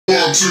1,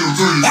 2, 3.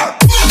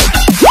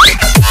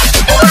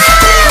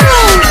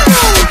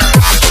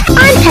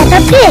 I'm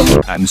Peppa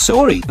Pig. I'm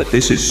sorry, but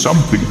this is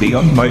something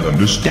beyond my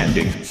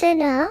understanding.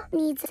 Sinner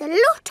needs a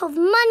lot of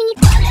money.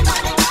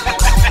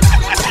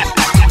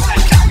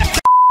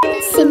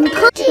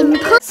 Simple,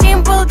 dimple,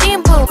 simple,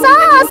 dimple,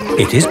 sauce.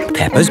 It is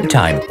Peppa's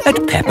time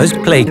at Peppa's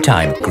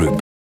Playtime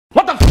Group.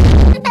 What the f?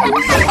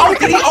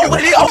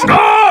 Oh!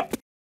 Stop!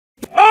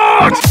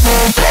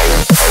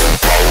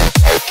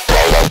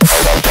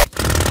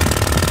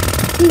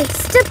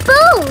 Mr.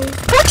 Bull,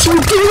 what are you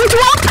doing to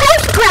our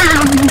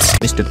playground?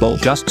 Mr. Bull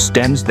just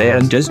stands there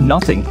and does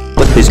nothing.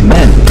 But his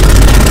men...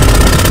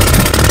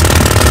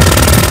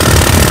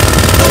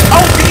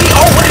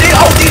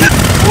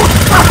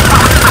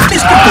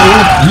 Mr.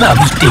 Bull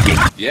loves digging.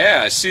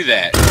 Yeah, I see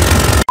that.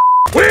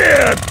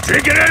 We're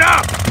digging it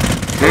up!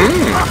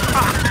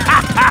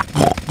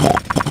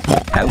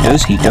 How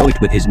does he do it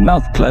with his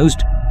mouth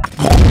closed?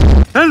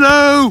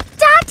 Hello!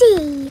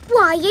 Daddy,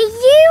 why are you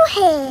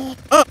here?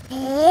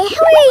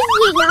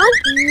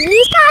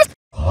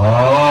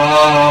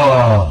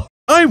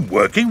 I'm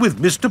working with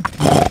Mr.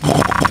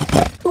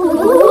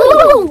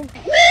 Ooh.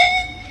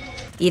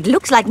 It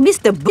looks like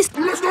Mr.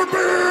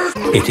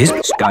 It is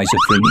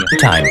schizophrenia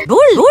time. Bull.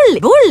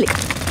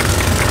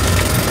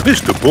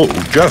 Mr. Bull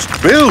just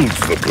builds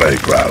the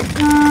playground.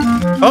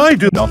 I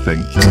do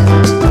Nothing.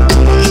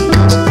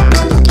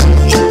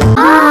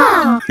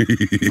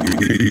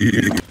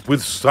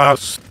 with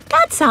sus.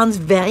 That sounds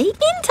very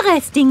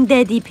interesting,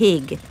 Daddy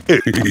Pig.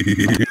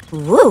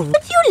 Whoa,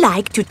 would you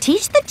like to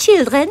teach the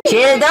children?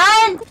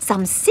 Children!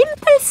 Some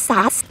simple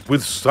sass.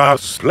 With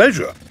sus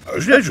leisure.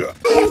 Leisure.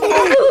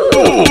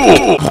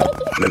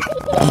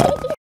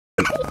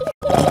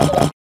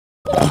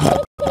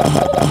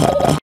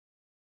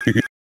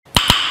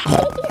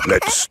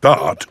 Let's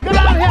start.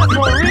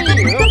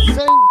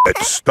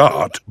 Let's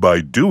start by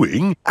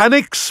doing an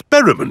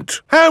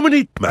experiment. How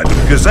many, Madam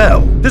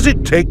Gazelle, does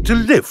it take to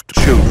lift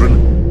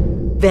children?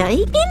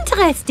 Very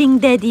interesting,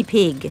 Daddy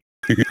Pig.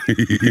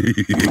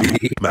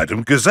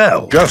 Madam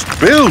Gazelle just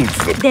builds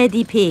them.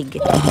 Daddy Pig.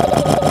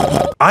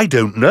 I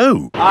don't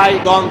know. I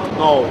don't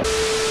know.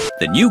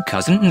 The new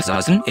cousin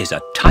Zazen is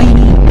a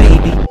tiny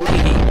baby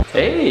piggy.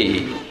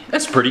 Hey,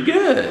 that's pretty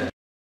good.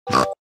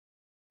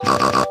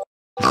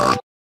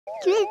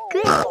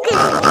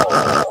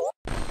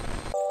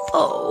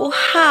 Oh,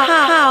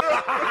 how?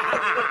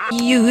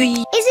 You...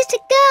 Is it a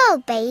girl,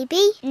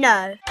 baby?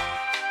 No.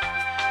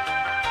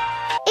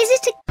 Is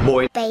it a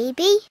boy,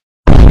 baby?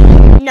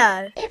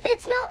 No. If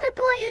it's not a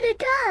boy and a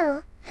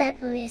girl, then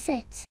who is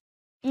it?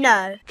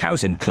 No.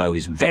 Cousin Chloe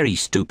is very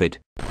stupid.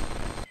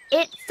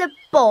 It's a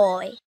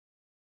boy.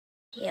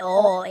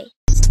 Boy.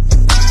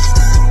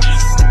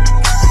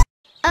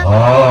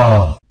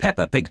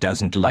 Peppa Pig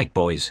doesn't like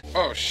boys.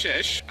 Oh,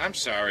 shish. I'm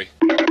sorry.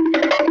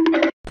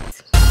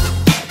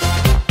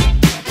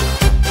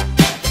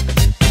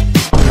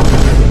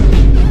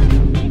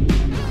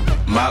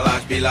 My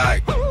life be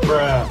like,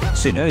 bruh.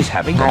 Sinner is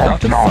having a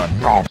lot of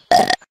fun.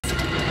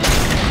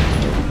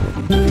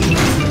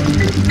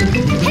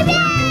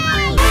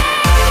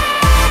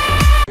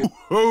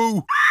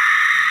 Oh.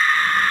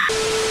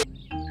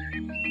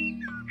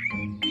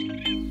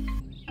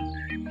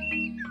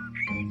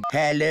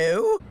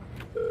 Hello?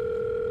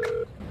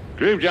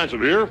 Dave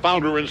Johnson here,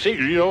 founder and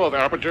CEO of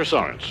Aperture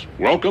Science.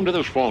 Welcome to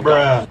this phone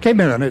call.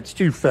 Came in, it's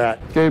too fat.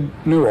 Gabe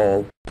knew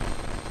all.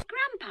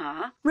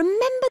 Grandpa,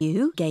 remember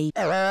you gave...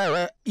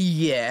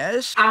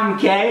 Yes? I'm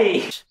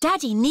gay.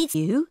 Daddy needs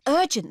you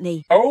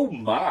urgently. Oh,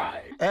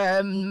 my.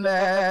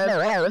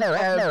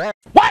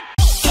 What?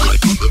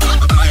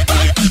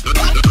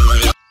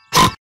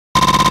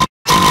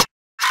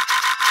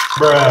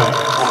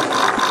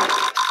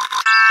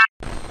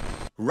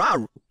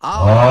 Rawr.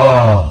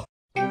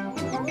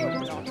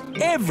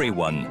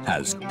 Everyone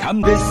has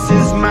come This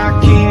is my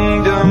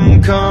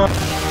kingdom come.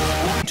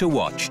 to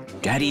watch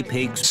Daddy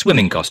Pig's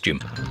swimming costume.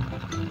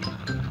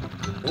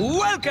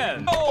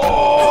 Welcome!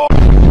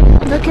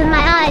 Look in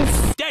my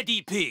eyes.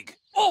 Daddy Pig!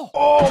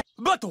 Oh!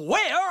 But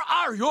where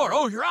are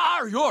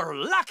your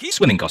lucky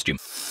swimming costume?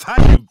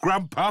 Thank you,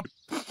 Grandpa.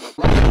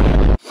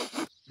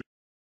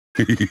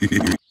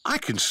 I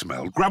can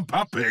smell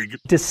Grandpa Pig.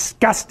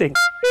 Disgusting.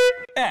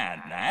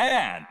 And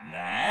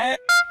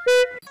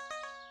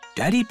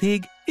Daddy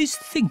Pig is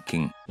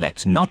thinking.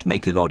 Let's not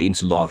make the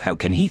audience laugh. How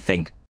can he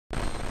think?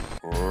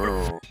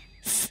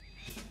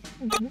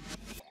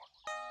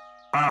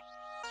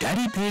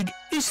 Daddy Pig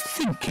is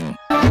thinking.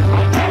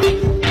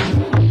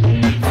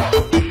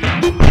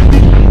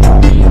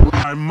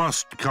 I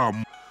must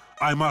come.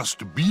 I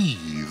must be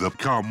the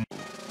come.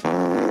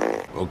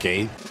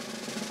 Okay.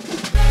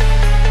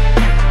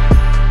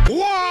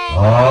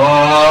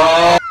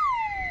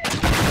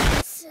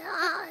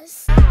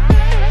 Sauce.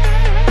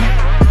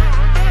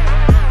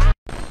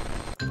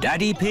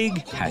 Daddy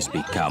Pig has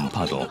become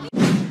Puddle.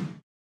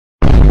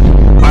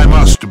 I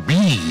must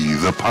be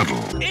the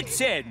puddle. It's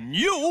a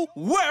new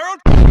world!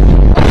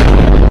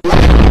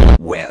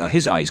 Where are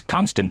his eyes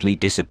constantly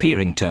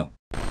disappearing to?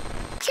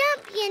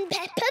 Champion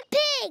Peppa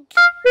Pig.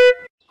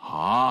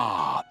 Ah.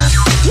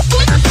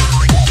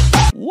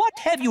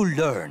 have you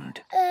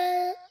learned?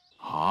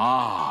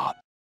 Ah.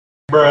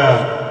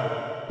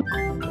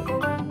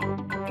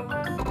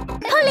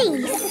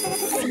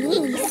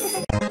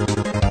 Police.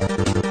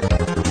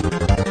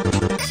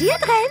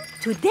 Children,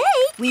 today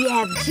we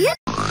have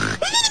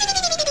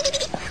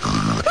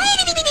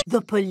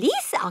The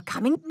police are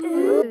coming.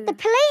 The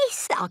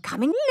police Are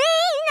coming.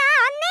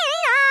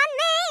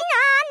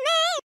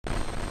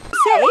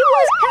 Say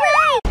was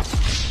hooray!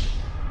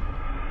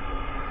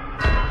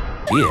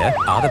 Here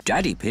are the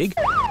Daddy Pig.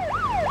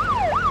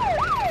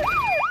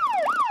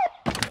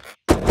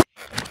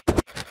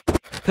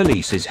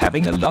 Police is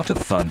having a lot of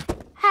fun.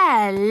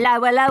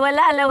 Hello, hello,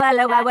 hello, hello,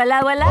 hello,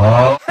 hello,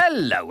 hello.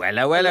 Hello,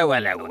 hello, hello,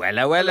 hello,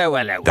 hello, hello,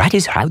 hello. That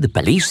is how the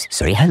police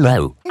say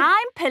hello.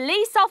 I'm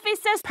Police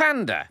Officer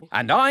Panda,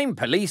 and I'm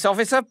Police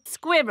Officer.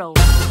 Squirrel.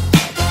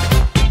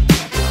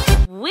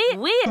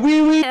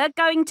 We're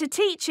going to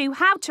teach you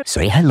how to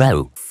Say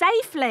hello.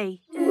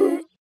 safely.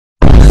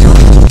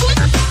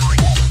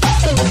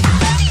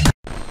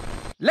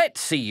 Let's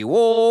see you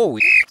all.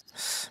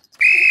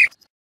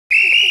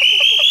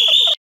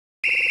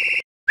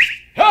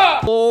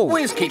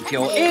 Always keep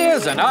your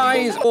ears and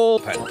eyes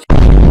open.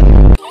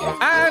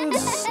 And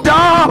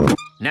stop!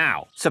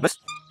 Now,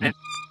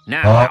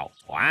 now,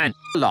 and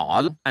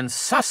lol, and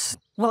sus.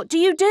 What do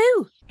you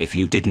do? If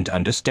you didn't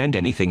understand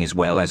anything as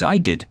well as I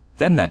did,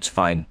 then that's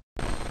fine.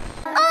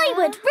 I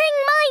would ring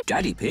my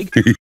Daddy Pig.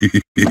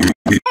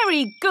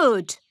 Very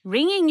good.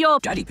 Ringing your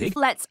Daddy Pig.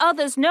 lets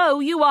others know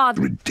you are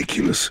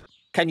Ridiculous.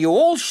 Can you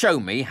all show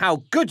me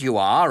how good you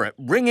are at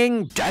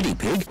ringing Daddy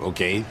Pig.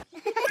 Okay.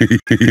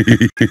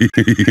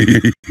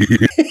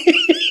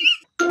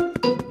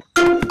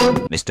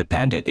 Mr.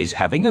 Panda is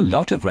having a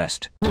lot of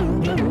rest.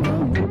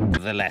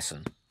 the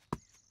lesson?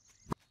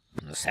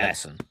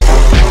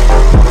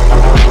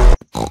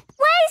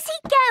 Where's he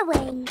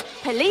going?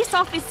 Police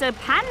Officer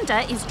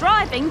Panda is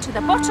driving to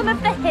the bottom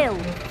of the hill.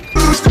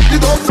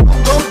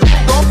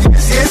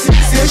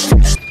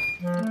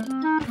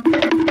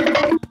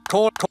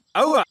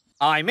 Over.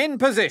 I'm in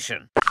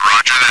position.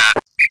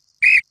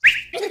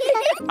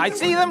 I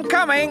see them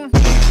coming.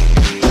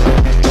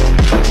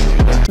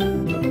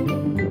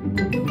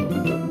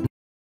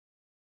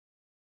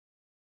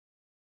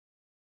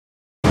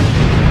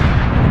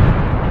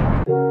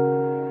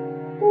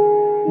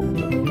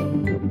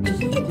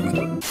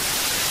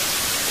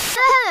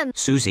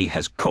 Susie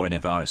has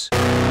coronavirus.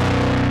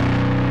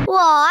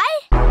 Why?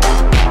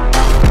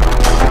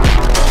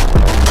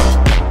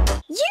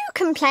 You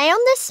can play on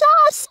the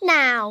stars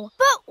now.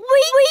 But we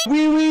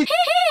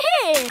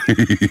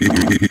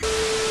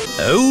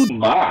Oh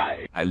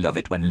My. I love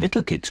it when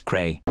little kids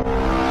cray.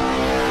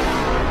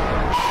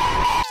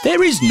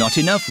 There is not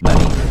enough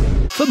money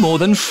for more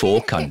than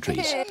 4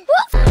 countries.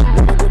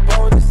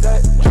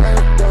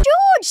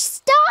 George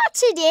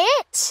started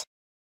it.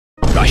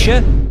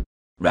 Russia?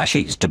 Russia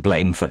is to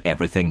blame for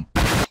everything.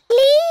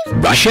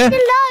 Leave Russia? him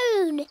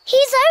alone.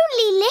 He's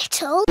only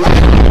little.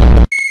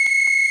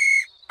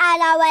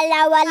 Hello,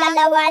 hello,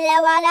 hello, hello,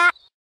 hello.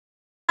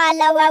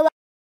 Hello, hello.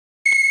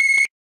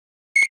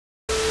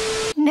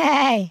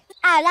 Nay.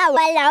 Hello,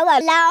 hello,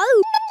 hello.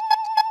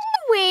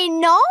 We're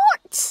not.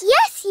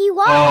 Yes, you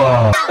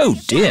are. Oh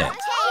dear.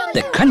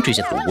 The countries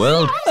of the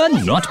world are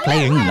not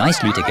playing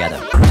nicely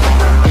together.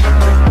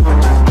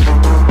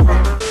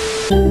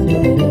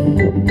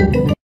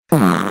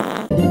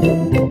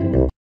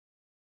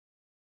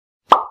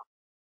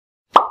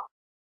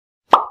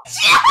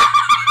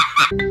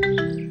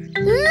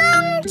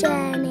 Long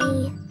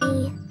journey.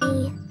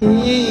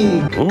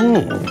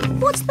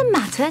 What's the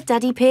matter,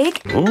 Daddy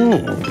Pig?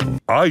 Oh,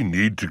 I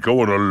need to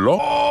go on a long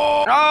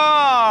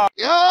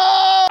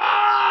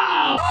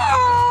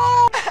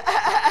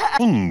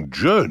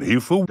journey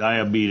for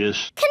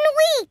Diabetes. Can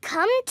we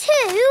come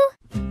too?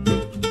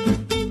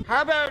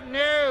 How about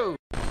no?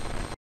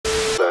 If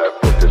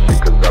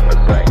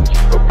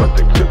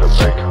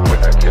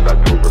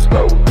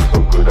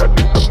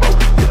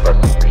I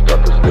see me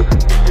start to slip,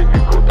 you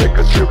go take a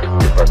trip.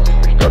 If I see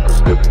me start to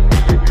slip,